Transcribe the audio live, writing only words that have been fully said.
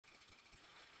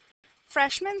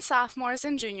Freshmen, sophomores,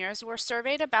 and juniors were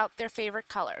surveyed about their favorite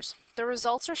colors. The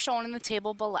results are shown in the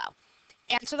table below.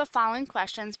 Answer the following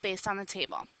questions based on the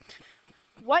table.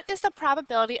 What is the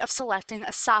probability of selecting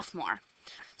a sophomore?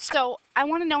 So I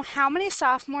want to know how many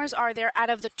sophomores are there out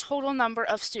of the total number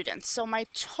of students. So my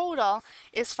total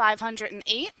is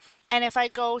 508. And if I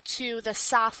go to the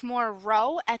sophomore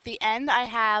row at the end, I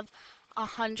have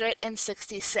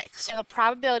 166. So the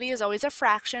probability is always a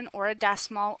fraction or a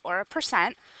decimal or a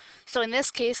percent. So in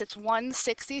this case, it's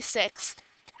 166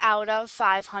 out of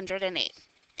 508.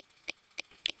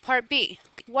 Part B,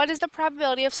 what is the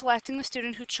probability of selecting the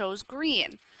student who chose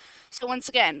green? So once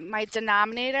again, my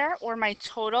denominator or my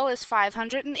total is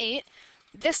 508.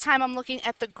 This time I'm looking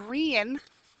at the green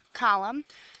column,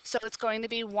 so it's going to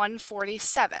be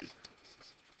 147.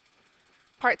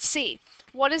 Part C,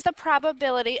 what is the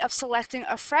probability of selecting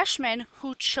a freshman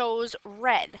who chose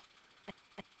red?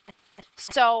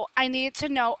 So I need to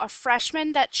know a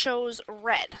freshman that chose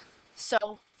red.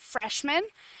 So freshman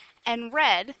and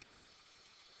red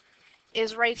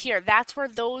is right here. That's where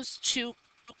those two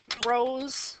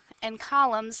rows and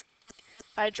columns,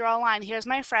 if I draw a line, here's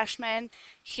my freshman,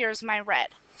 here's my red.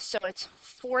 So it's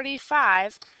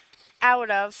 45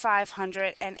 out of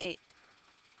 508.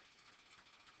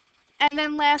 And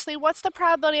then lastly, what's the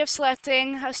probability of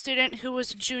selecting a student who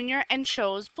was a junior and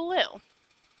chose blue?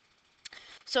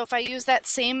 So if I use that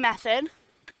same method,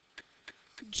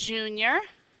 junior,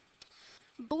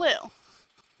 blue,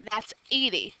 that's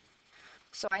 80.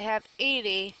 So I have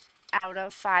 80 out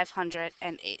of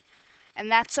 508. And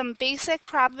that's some basic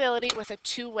probability with a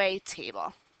two-way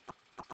table.